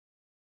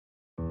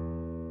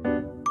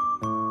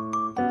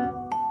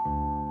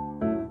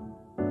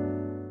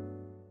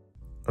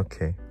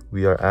Okay,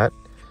 we are at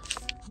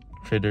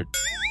Trader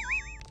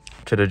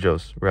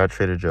Joe's. We're at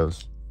Trader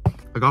Joe's.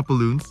 I got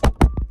balloons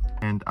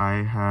and I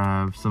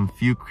have some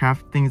few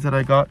craft things that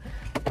I got.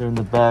 They're in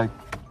the bag.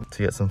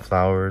 To get some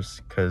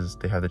flowers because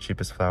they have the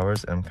cheapest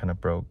flowers and I'm kind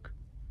of broke.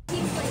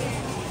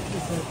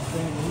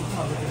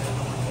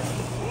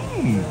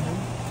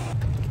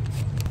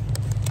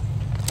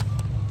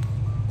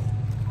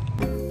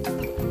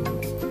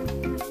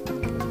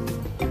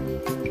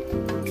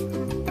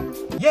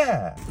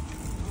 Yeah!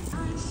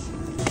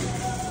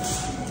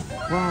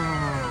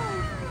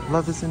 Wow!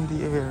 Love is in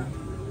the air.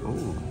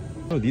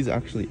 Oh, these are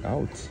actually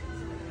out.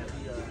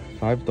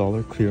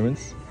 $5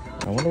 clearance.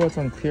 I wonder what's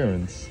on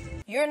clearance.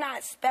 You're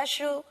not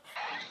special.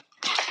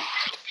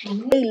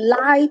 They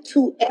lie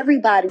to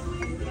everybody.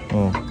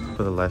 Oh,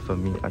 for the life of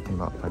me, I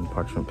cannot find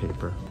parchment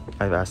paper.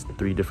 I've asked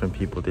 3 different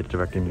people. They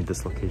directed me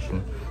this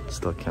location.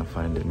 Still can't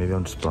find it. Maybe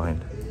I'm just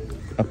blind.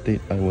 Update,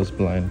 I was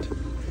blind.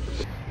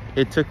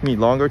 It took me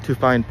longer to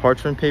find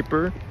parchment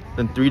paper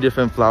than 3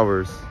 different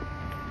flowers.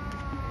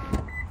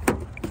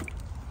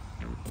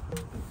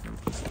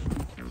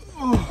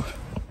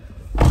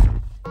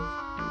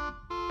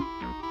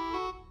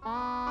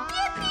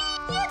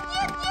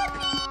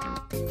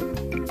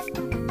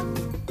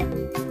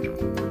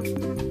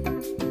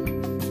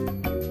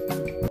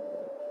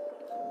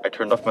 I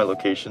turned off my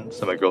location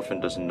so my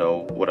girlfriend doesn't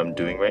know what I'm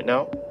doing right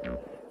now.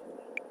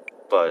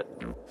 But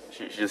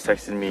she just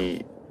texted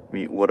me,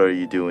 what are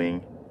you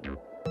doing?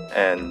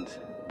 And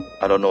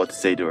I don't know what to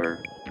say to her.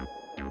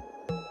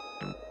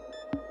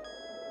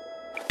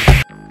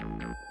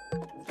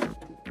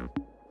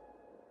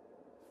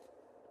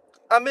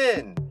 I'm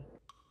in!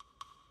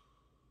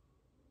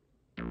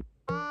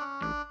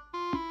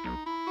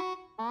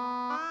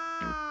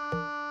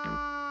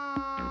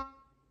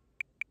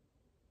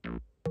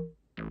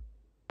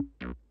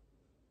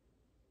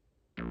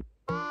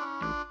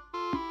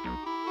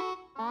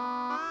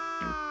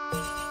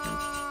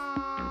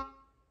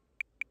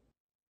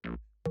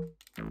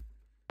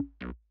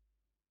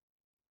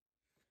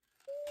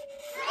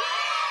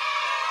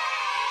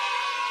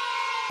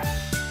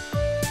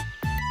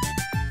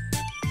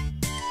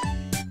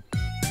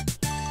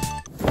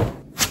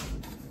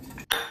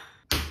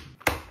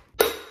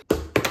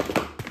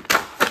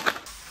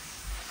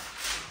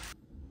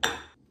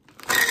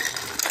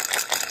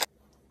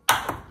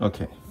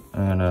 Okay,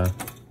 I'm gonna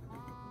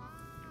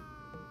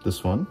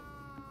this one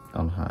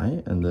on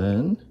high and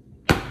then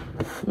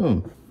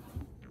boom,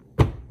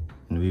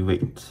 and we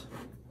wait.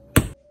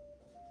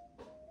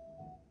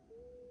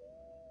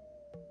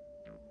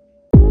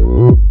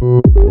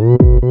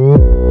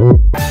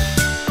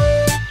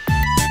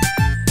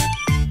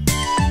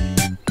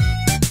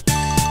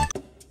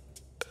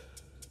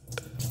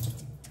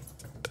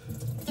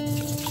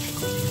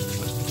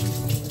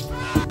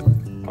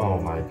 Oh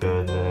my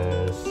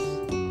goodness.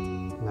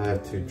 I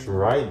have to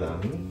dry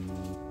them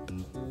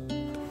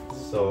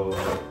so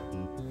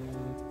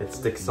it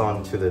sticks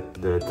on to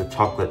the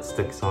chocolate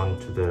sticks on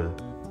to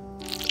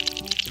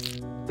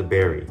the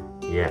berry.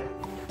 Yeah.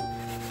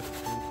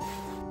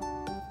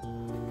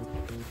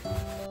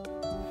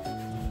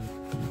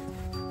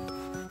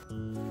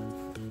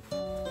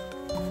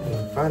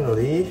 And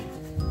finally,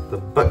 the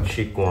butt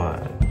cheek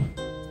one.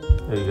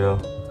 There you go.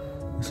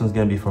 This one's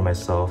gonna be for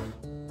myself.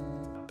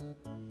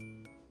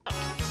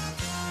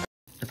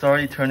 It's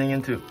already turning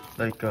into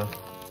like a...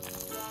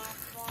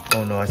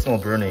 Oh no, I smell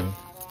burning.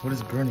 What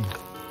is burning?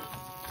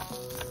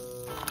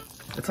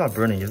 It's not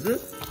burning, is it?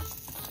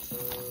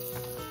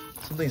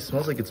 Something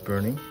smells like it's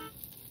burning.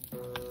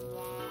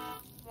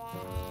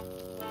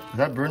 Is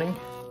that burning?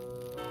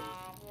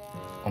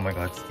 Oh my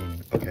god, it's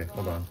steaming. Okay,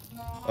 hold on.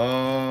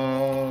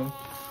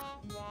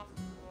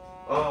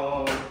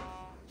 A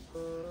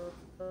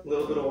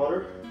little bit of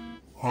water?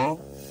 Huh?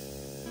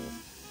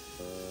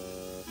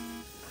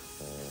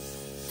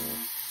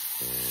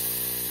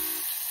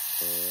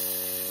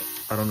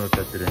 I don't know if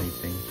that did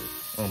anything.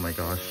 Oh my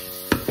gosh.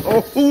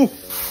 Oh! Ooh.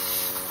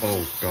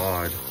 Oh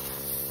god.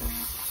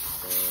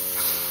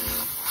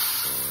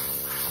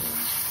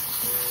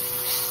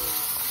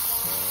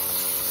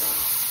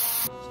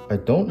 I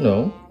don't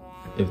know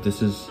if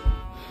this is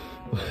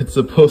what it's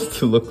supposed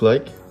to look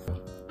like.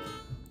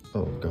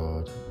 Oh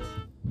god.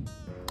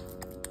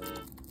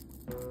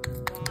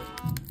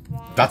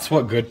 That's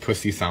what good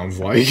pussy sounds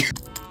like.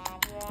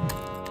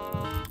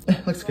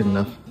 Looks good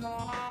enough.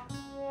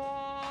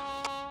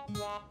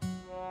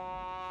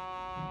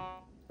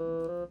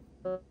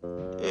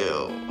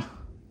 Ew.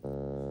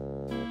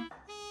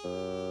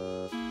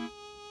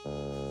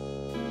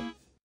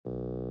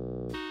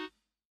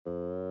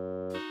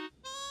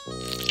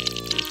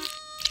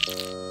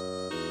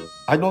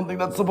 I don't think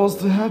that's supposed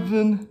to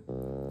happen.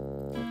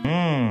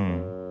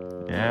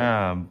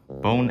 Yeah,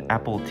 bone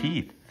apple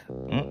teeth.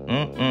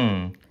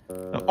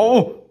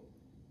 Oh!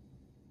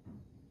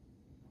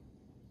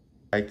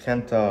 I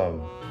can't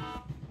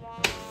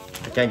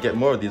get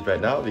more of these right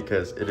now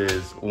because it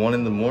is 1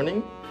 in the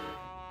morning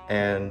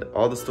and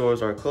all the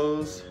stores are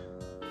closed.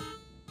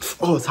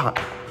 Oh, it's hot.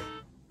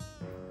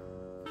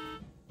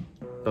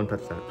 Don't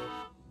touch that.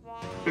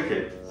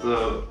 Okay,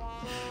 so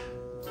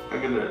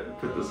I'm gonna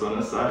put this one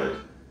aside.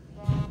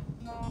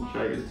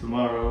 Try it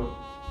tomorrow.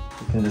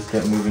 You can just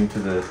get moving to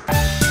this.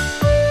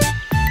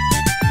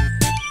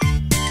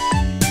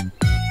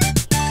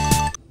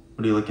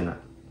 What are you looking at?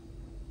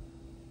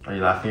 Are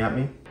you laughing at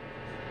me?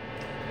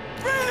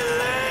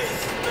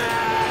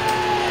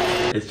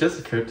 It's just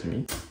occurred to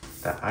me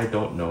that I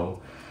don't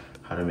know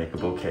how to make a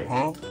bouquet.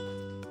 Huh?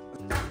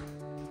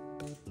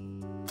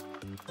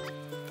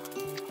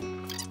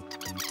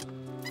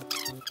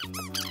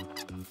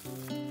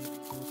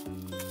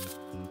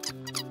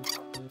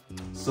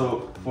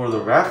 So for the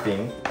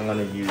wrapping, I'm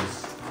gonna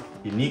use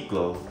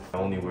Uniqlo. I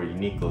only wear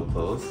Uniqlo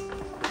clothes.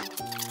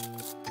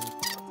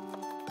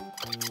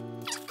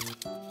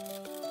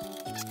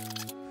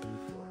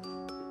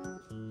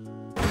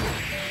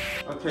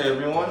 Okay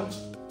everyone,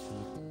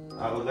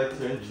 I would like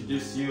to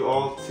introduce you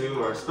all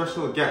to our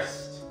special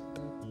guest.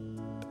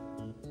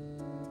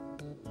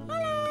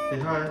 Say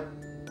hi.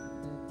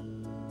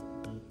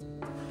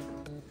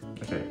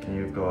 Okay, can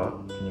you go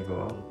out? Can you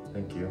go out?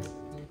 Thank you.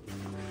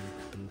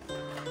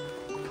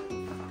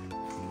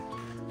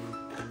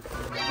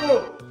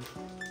 Oh!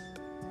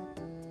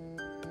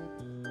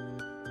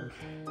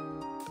 Okay.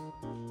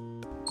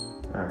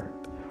 Alright.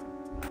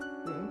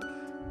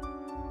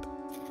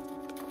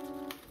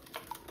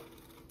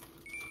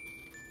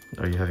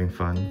 Are you having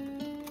fun?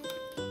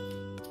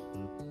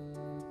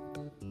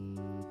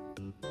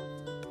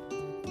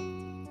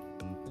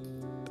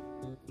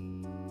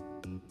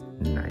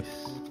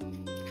 Nice.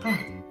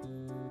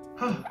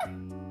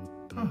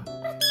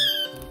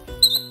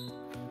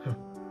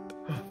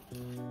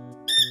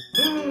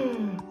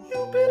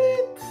 You did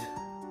it!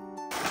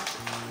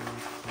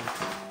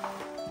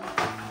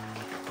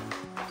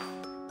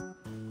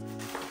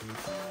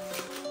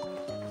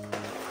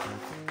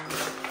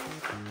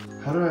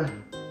 How do I?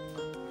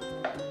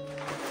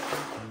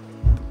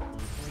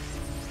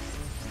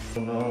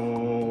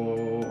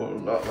 No,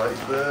 not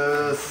like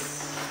this.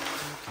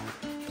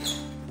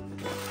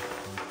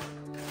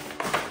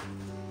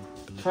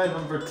 Try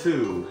number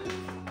 2,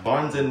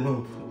 Barnes and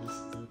Nobles,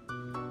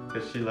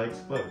 because she likes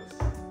books.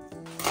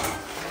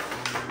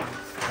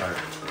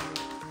 Alright,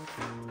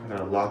 I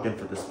gotta log in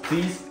for this.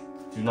 Please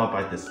do not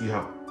buy this. You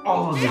have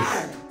all of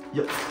this.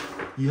 Yep,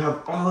 you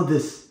have all of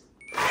this.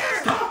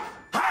 Stop!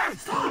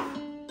 Stop!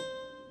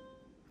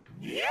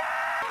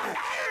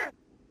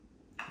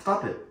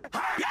 Stop it.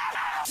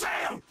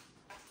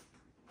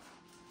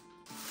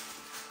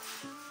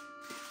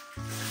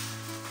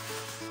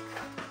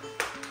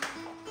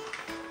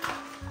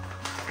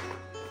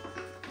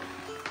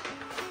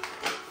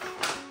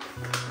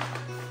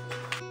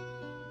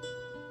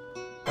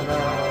 Ta-da!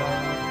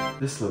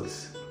 This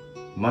looks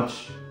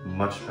much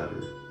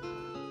better.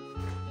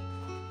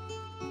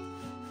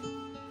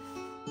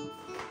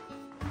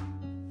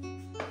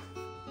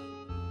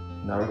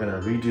 Now we're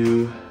gonna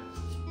redo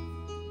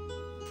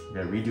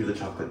the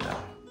chocolate now.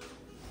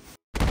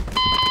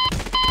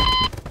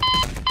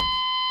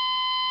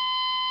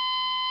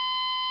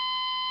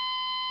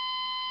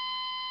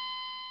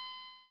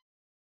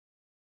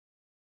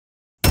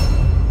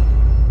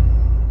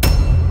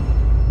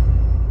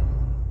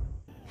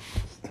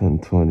 It's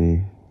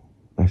 10:20.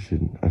 I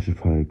should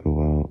probably go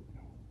out.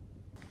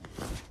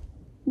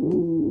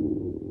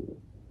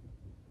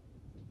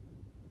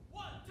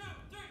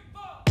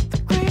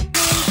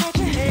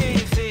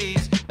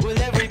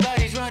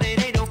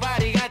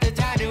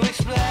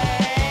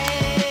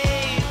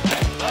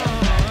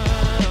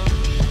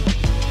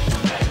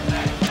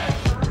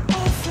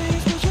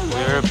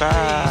 We're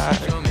back.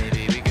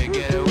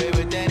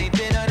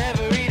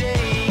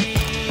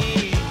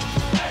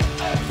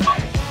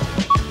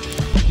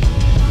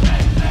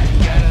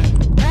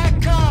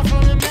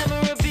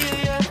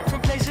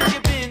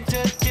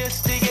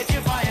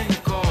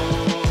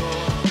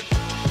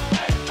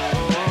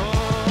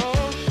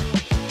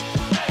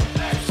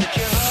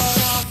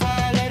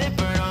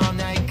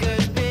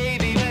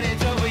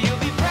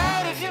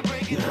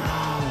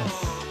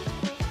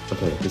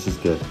 Okay, this is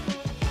good.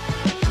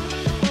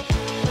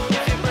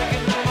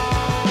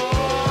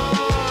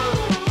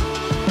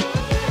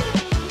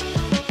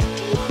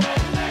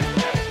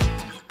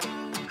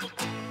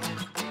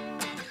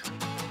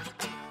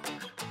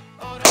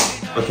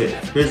 Okay,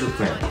 here's the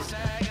plan.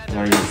 I'm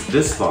gonna use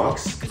this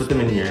box, put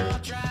them in here,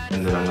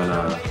 and then I'm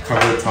gonna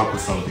cover the top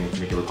with something to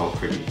make it look all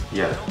pretty.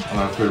 Yeah, I'm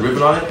gonna put a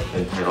ribbon on it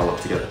and tie it all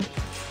up together.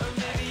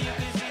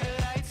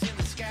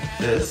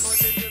 This.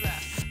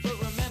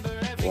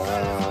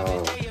 Wow.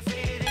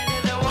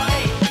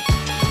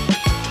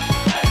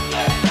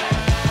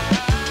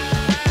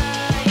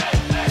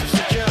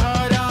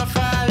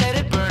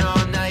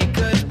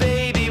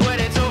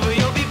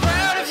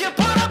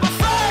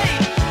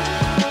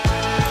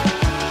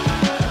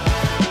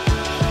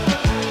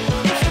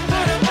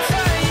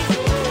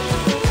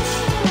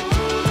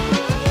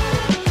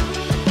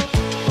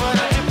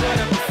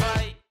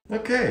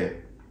 Okay,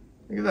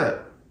 look at that.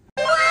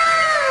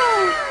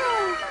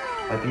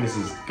 I think this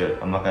is good.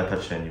 I'm not gonna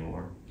touch it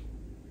anymore.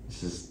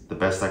 This is the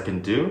best I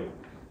can do.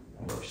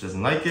 If she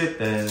doesn't like it,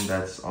 then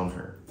that's on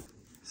her.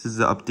 This is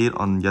the update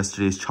on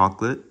yesterday's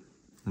chocolate.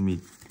 Let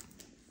me...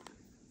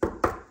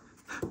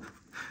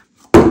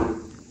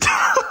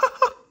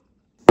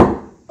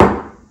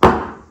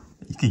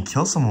 You can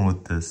kill someone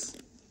with this.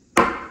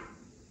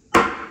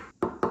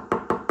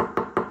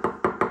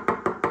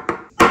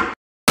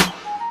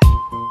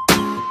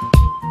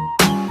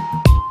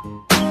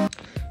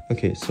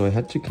 Okay, so I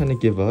had to kind of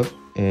give up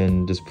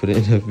and just put it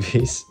in a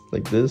vase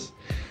like this.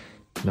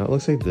 Now it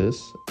looks like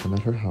this. I'm at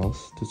her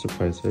house to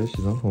surprise her.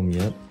 She's not home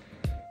yet.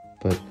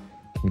 But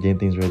I'm getting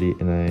things ready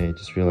and I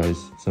just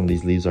realized some of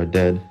these leaves are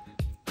dead.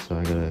 So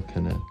I gotta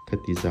kind of cut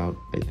these out,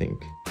 I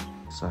think.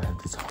 So I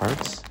have these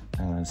hearts.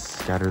 I'm gonna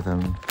scatter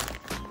them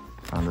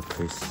around the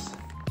place.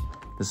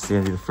 This is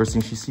gonna be the first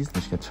thing she sees.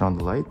 Then she's gonna turn on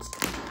the lights.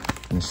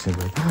 And then she's gonna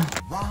be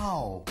like,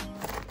 wow!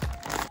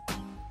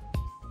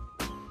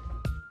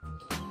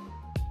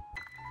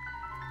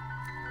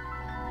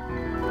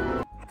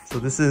 So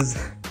this is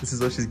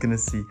what she's gonna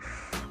see.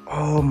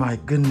 Oh my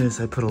goodness,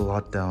 I put a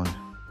lot down.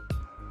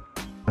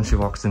 When she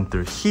walks in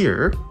through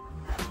here,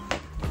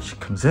 she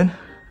comes in,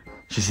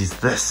 she sees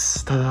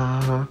this.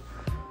 Ta-da!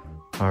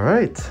 All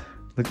right,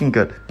 looking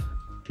good.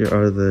 Here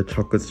are the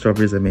chocolate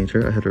strawberries I made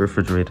her. I had it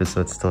refrigerated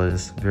so it still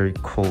is very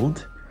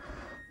cold.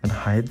 And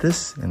hide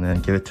this and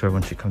then give it to her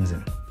when she comes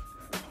in.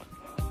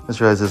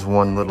 Just realized there's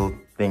one little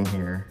thing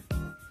here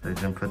that I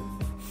didn't put.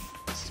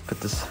 Let's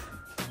put this.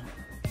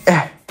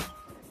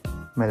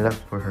 My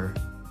left for her.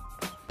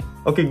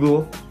 Okay,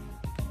 Google.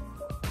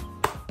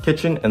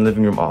 Kitchen and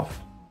living room off.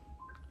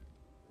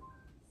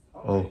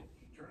 Oh,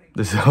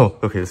 this is, oh,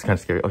 okay, this is kind of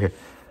scary. Okay,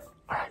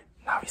 all right,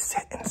 now we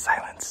sit in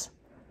silence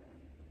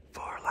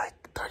for like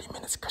 30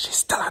 minutes because she's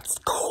still at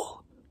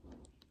school.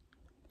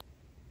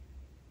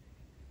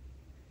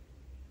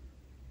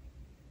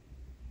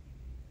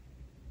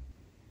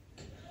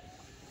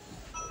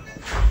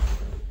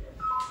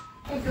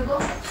 Hey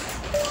Google,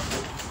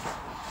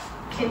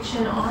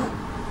 kitchen on.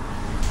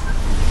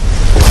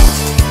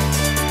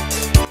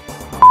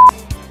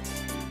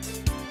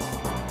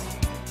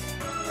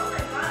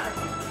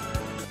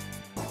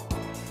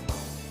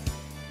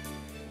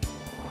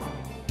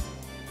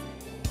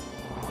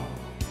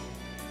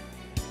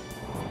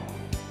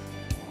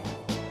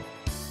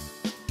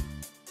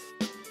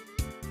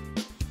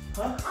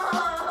 Huh?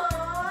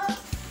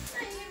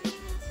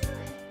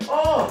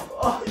 Aww,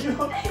 I didn't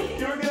mean to do it. Oh,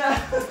 you were gonna...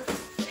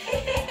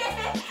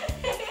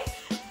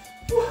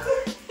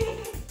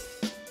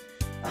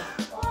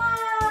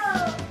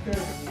 Wow.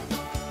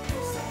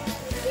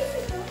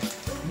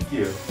 Thank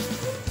you.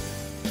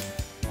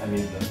 I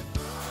made them.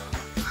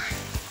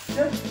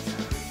 Yep.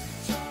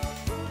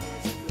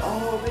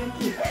 Oh, thank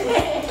you.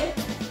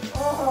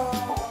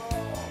 Oh.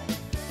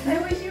 I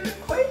wish you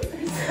recorded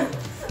this.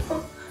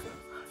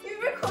 You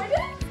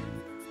recorded?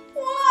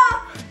 Wow.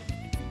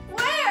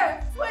 Where?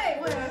 Wait,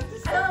 where?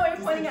 I don't know where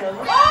you're pointing at. Oh!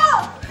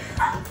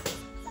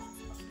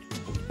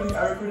 I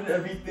recorded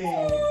everything.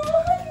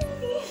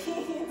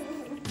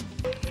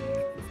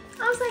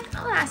 I was like,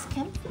 I'll ask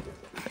him.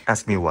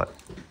 Ask me what?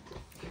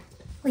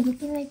 Will you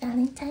be my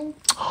Valentine?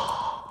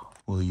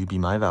 Will you be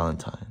my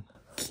Valentine?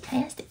 I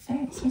asked it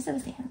first. You're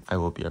supposed to answer. I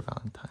will be your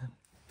Valentine.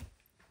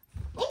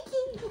 Thank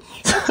you.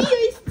 I'll be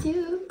yours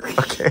too.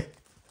 Okay.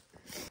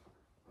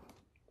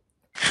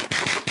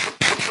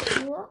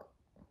 Yeah.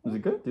 Was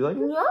it good? Do you like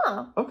it?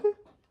 Yeah. Okay.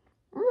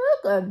 Really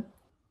good.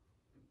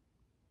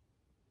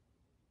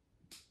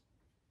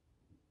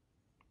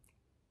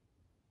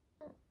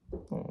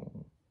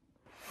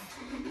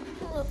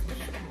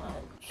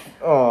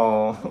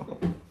 Oh.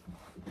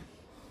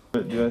 Do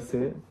you want to say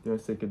it? Do you want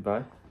to say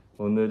goodbye?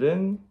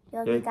 오늘은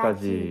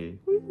여기까지.